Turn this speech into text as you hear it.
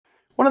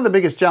One of the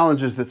biggest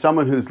challenges that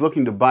someone who's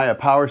looking to buy a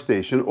power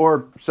station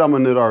or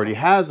someone that already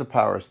has a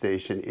power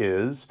station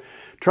is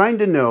trying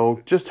to know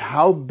just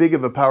how big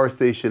of a power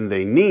station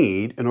they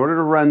need in order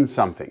to run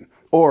something,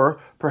 or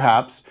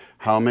perhaps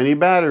how many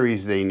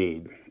batteries they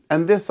need.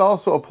 And this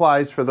also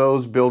applies for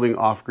those building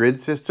off-grid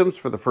systems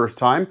for the first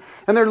time,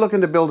 and they're looking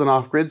to build an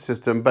off-grid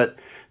system, but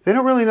they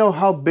don't really know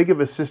how big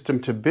of a system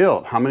to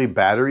build, how many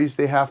batteries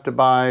they have to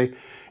buy,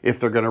 if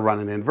they're going to run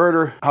an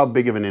inverter, how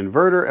big of an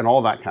inverter, and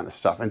all that kind of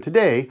stuff. And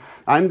today,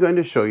 I'm going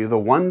to show you the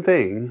one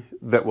thing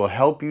that will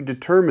help you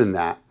determine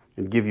that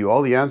and give you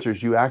all the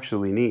answers you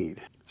actually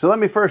need. So let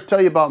me first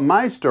tell you about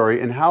my story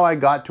and how I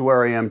got to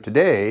where I am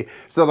today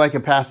so that I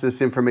can pass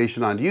this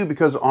information on to you,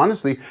 because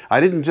honestly, I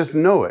didn't just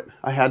know it,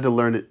 I had to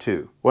learn it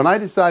too. When I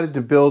decided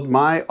to build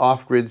my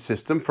off-grid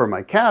system for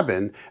my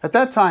cabin, at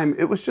that time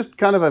it was just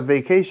kind of a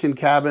vacation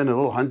cabin, a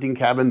little hunting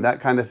cabin, that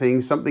kind of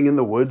thing, something in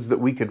the woods that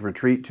we could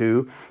retreat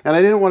to. And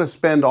I didn't want to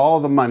spend all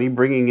the money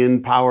bringing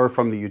in power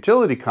from the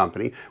utility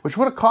company, which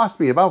would have cost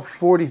me about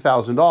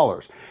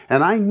 $40,000.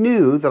 And I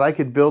knew that I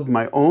could build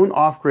my own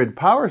off-grid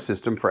power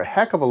system for a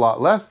heck of a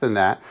lot less than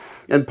that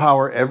and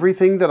power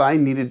everything that I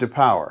needed to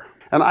power.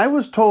 And I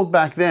was told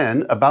back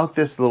then about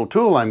this little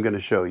tool I'm going to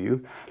show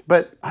you,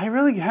 but I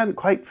really hadn't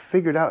quite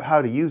figured out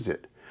how to use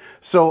it.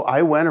 So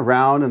I went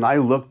around and I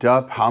looked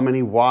up how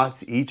many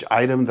watts each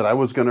item that I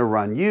was going to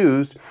run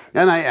used,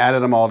 and I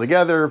added them all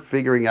together,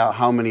 figuring out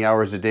how many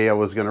hours a day I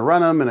was going to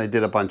run them, and I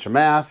did a bunch of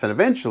math, and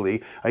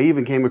eventually I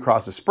even came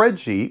across a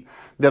spreadsheet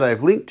that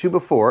I've linked to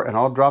before, and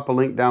I'll drop a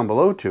link down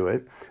below to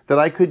it, that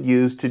I could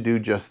use to do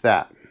just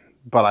that.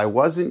 But I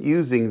wasn't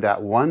using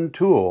that one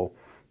tool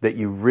that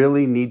you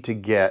really need to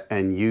get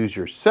and use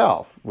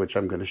yourself, which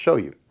I'm going to show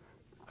you.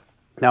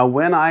 Now,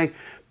 when I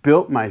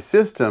built my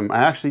system, I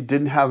actually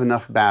didn't have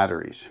enough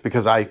batteries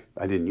because I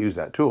didn't use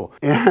that tool.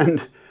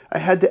 And I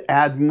had to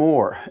add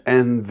more,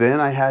 and then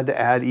I had to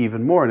add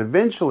even more. And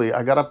eventually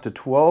I got up to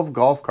 12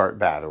 golf cart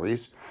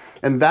batteries,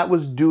 and that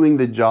was doing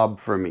the job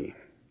for me.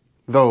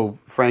 Though,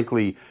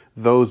 frankly,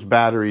 those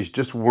batteries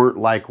just weren't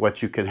like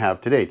what you can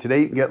have today. Today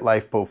you can get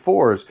LifePo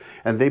 4s,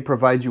 and they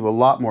provide you a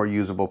lot more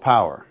usable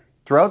power.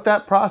 Throughout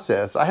that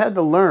process, I had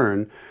to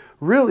learn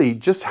really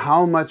just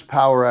how much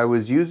power I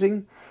was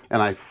using,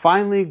 and I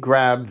finally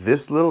grabbed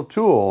this little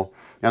tool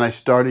and I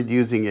started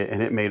using it,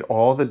 and it made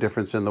all the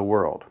difference in the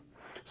world.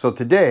 So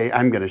today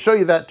I'm going to show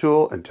you that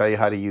tool and tell you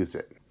how to use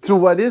it. So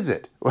what is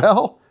it?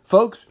 Well,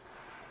 folks,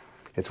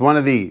 it's one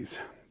of these.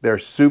 They're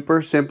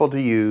super simple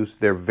to use,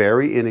 they're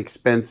very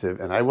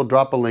inexpensive, and I will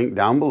drop a link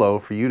down below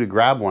for you to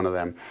grab one of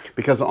them,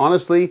 because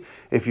honestly,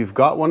 if you've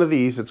got one of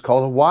these, it's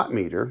called a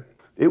wattmeter.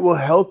 It will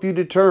help you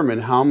determine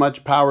how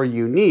much power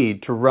you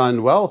need to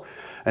run, well,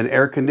 an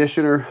air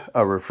conditioner,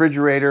 a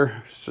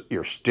refrigerator,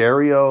 your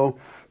stereo,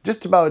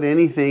 just about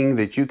anything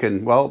that you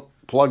can, well,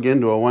 plug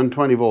into a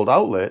 120 volt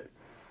outlet.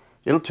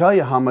 It'll tell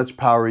you how much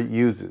power it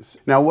uses.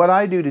 Now, what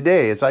I do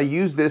today is I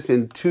use this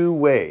in two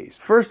ways.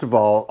 First of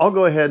all, I'll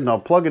go ahead and I'll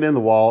plug it in the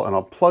wall, and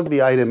I'll plug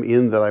the item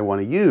in that I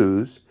want to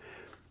use,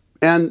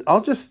 and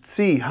I'll just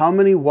see how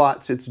many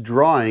watts it's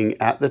drawing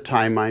at the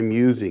time I'm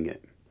using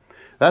it.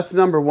 That's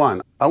number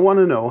one. I want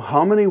to know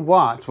how many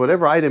watts,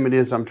 whatever item it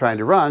is I'm trying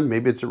to run,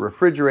 maybe it's a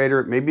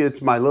refrigerator, maybe it's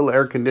my little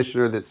air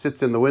conditioner that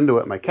sits in the window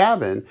at my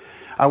cabin.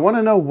 I want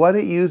to know what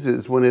it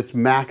uses when it's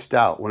maxed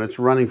out, when it's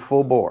running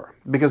full bore,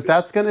 because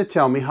that's going to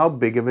tell me how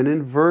big of an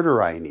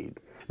inverter I need.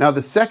 Now,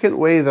 the second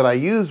way that I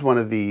use one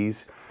of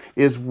these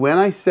is when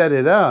I set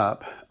it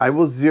up, I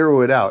will zero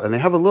it out. And they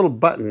have a little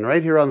button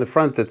right here on the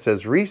front that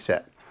says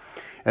reset.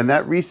 And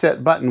that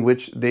reset button,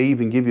 which they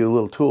even give you a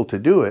little tool to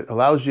do it,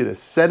 allows you to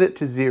set it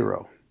to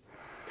 0.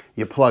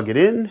 You plug it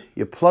in,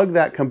 you plug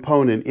that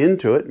component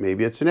into it,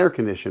 maybe it's an air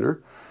conditioner,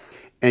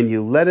 and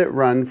you let it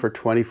run for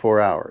 24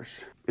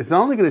 hours. It's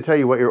not only going to tell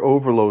you what your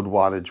overload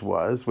wattage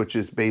was, which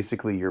is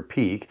basically your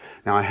peak.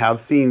 Now, I have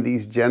seen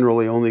these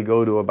generally only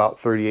go to about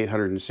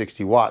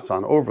 3,860 watts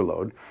on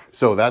overload,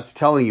 so that's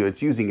telling you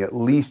it's using at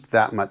least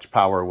that much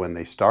power when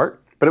they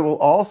start. But it will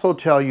also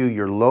tell you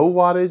your low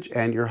wattage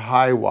and your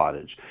high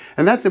wattage.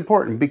 And that's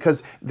important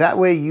because that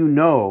way you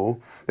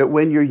know that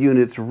when your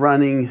unit's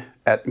running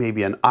at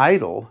maybe an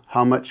idle,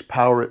 how much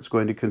power it's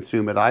going to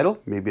consume at idle.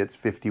 Maybe it's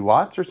 50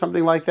 watts or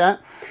something like that.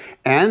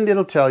 And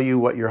it'll tell you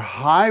what your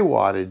high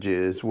wattage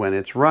is when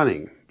it's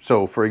running.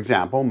 So for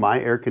example, my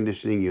air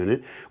conditioning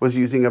unit was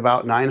using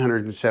about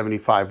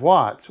 975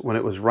 watts when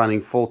it was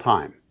running full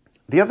time.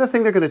 The other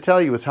thing they're going to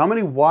tell you is how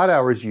many watt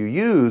hours you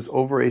use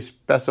over a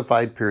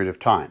specified period of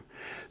time.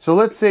 So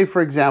let's say,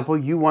 for example,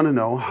 you want to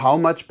know how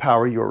much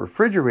power your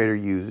refrigerator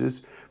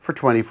uses for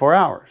 24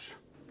 hours.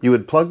 You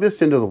would plug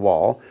this into the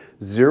wall,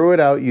 zero it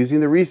out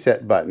using the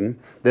reset button,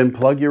 then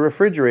plug your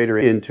refrigerator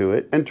into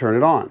it and turn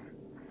it on.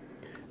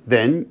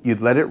 Then you'd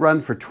let it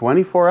run for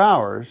 24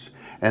 hours,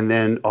 and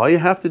then all you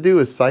have to do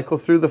is cycle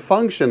through the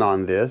function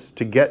on this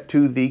to get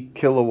to the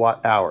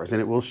kilowatt hours, and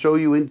it will show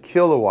you in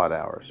kilowatt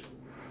hours.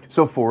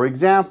 So for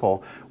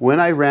example, when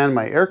I ran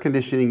my air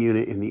conditioning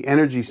unit in the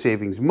energy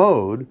savings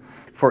mode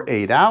for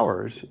 8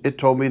 hours, it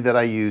told me that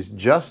I used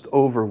just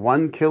over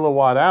 1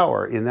 kilowatt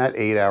hour in that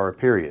 8-hour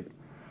period.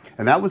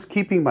 And that was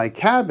keeping my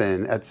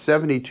cabin at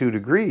 72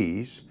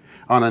 degrees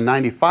on a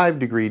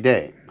 95-degree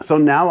day. So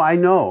now I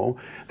know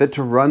that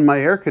to run my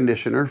air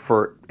conditioner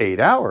for 8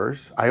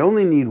 hours, I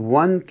only need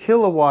 1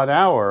 kilowatt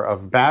hour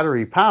of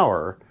battery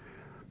power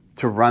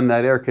to run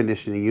that air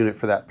conditioning unit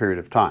for that period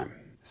of time.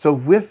 So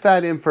with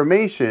that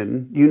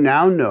information, you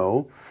now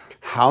know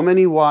how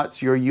many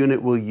watts your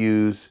unit will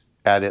use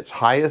at its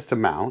highest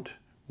amount,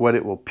 what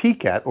it will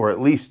peak at, or at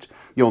least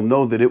you'll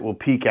know that it will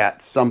peak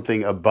at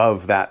something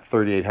above that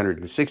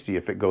 3860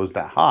 if it goes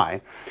that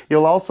high.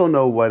 You'll also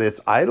know what its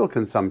idle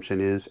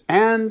consumption is,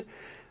 and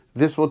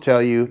this will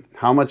tell you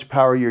how much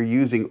power you're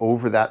using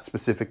over that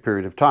specific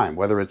period of time,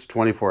 whether it's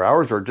 24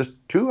 hours or just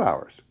 2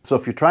 hours. So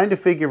if you're trying to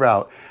figure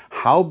out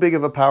how big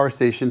of a power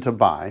station to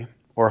buy,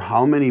 or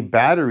how many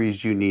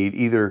batteries you need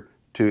either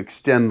to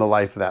extend the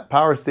life of that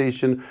power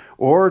station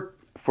or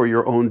for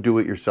your own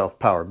do-it-yourself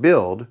power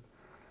build,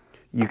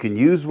 you can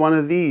use one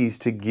of these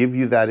to give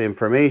you that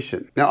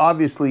information. Now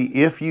obviously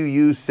if you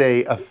use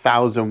say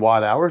 1,000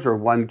 watt hours or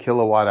 1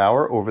 kilowatt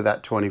hour over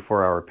that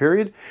 24-hour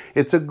period,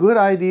 it's a good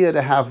idea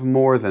to have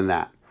more than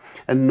that.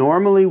 And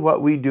normally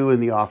what we do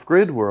in the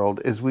off-grid world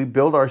is we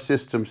build our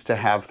systems to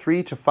have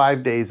 3 to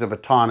 5 days of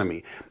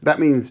autonomy. That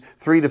means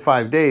 3 to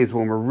 5 days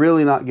when we're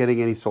really not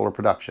getting any solar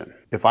production.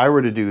 If I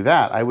were to do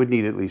that, I would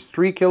need at least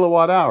 3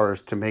 kilowatt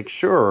hours to make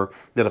sure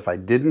that if I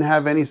didn't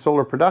have any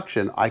solar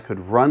production, I could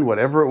run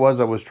whatever it was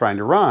I was trying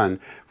to run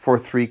for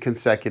 3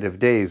 consecutive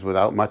days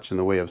without much in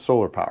the way of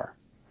solar power.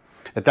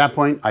 At that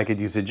point, I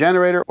could use a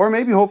generator, or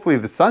maybe hopefully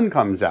the sun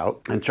comes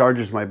out and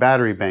charges my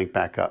battery bank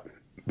back up.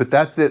 But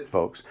that's it,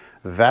 folks.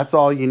 That's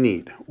all you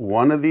need.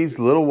 One of these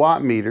little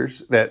watt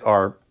meters that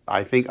are,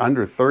 I think,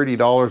 under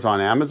 $30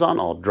 on Amazon.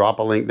 I'll drop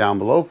a link down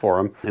below for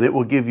them, and it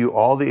will give you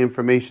all the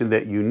information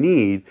that you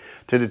need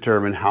to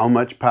determine how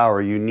much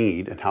power you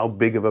need and how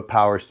big of a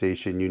power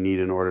station you need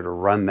in order to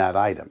run that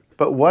item.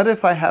 But what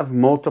if I have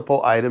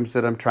multiple items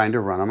that I'm trying to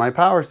run on my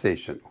power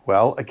station?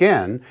 Well,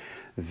 again,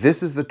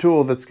 this is the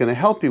tool that's going to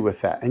help you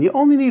with that, and you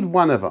only need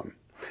one of them.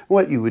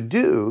 What you would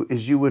do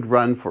is you would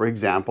run, for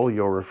example,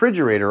 your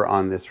refrigerator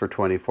on this for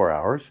 24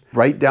 hours,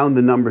 write down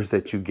the numbers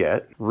that you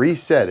get,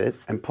 reset it,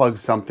 and plug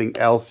something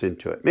else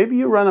into it. Maybe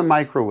you run a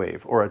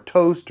microwave or a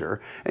toaster,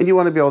 and you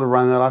want to be able to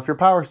run that off your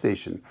power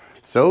station.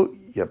 So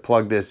you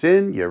plug this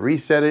in, you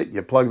reset it,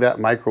 you plug that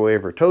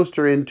microwave or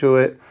toaster into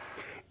it,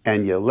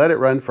 and you let it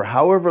run for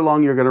however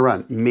long you're going to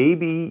run.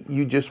 Maybe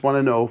you just want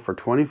to know for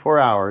 24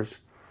 hours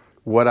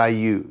what I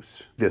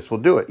use. This will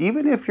do it.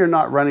 Even if you're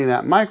not running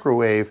that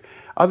microwave,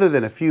 other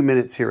than a few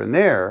minutes here and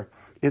there,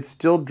 it's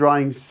still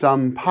drawing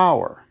some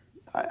power,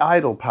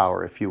 idle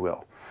power, if you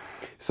will.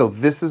 So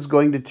this is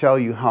going to tell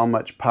you how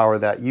much power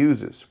that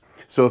uses.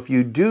 So if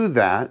you do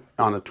that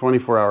on a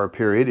 24-hour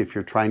period, if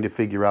you're trying to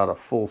figure out a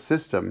full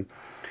system,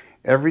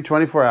 every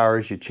 24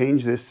 hours you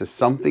change this to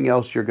something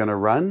else you're going to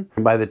run.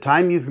 And by the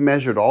time you've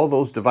measured all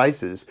those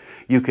devices,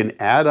 you can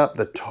add up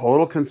the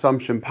total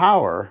consumption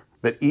power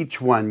that each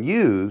one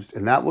used,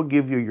 and that will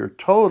give you your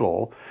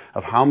total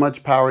of how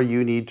much power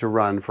you need to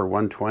run for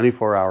one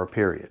 24-hour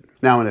period.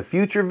 Now in a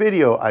future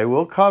video, I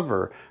will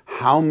cover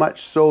how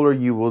much solar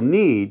you will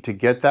need to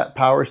get that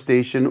power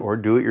station or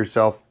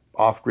do-it-yourself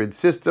off-grid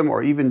system,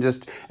 or even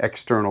just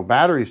external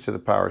batteries to the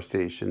power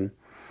station,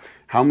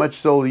 how much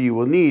solar you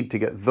will need to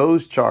get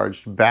those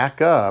charged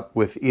back up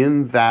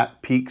within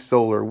that peak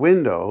solar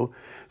window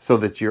so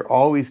that you're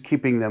always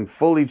keeping them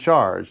fully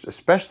charged,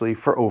 especially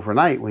for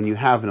overnight when you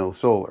have no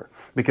solar.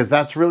 Because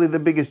that's really the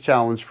biggest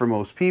challenge for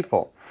most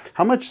people.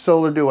 How much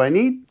solar do I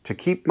need to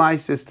keep my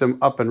system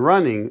up and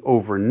running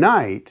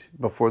overnight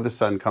before the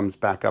sun comes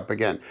back up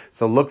again?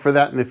 So look for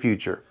that in the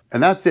future.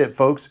 And that's it,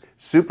 folks.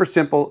 Super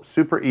simple,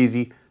 super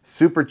easy,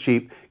 super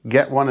cheap.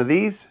 Get one of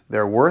these.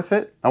 They're worth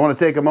it. I want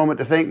to take a moment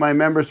to thank my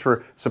members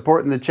for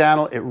supporting the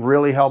channel. It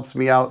really helps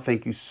me out.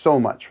 Thank you so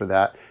much for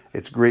that.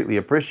 It's greatly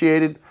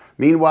appreciated.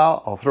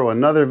 Meanwhile, I'll throw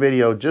another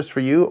video just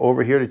for you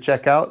over here to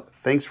check out.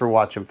 Thanks for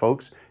watching,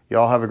 folks.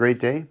 Y'all have a great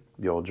day.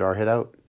 The old Jarhead out.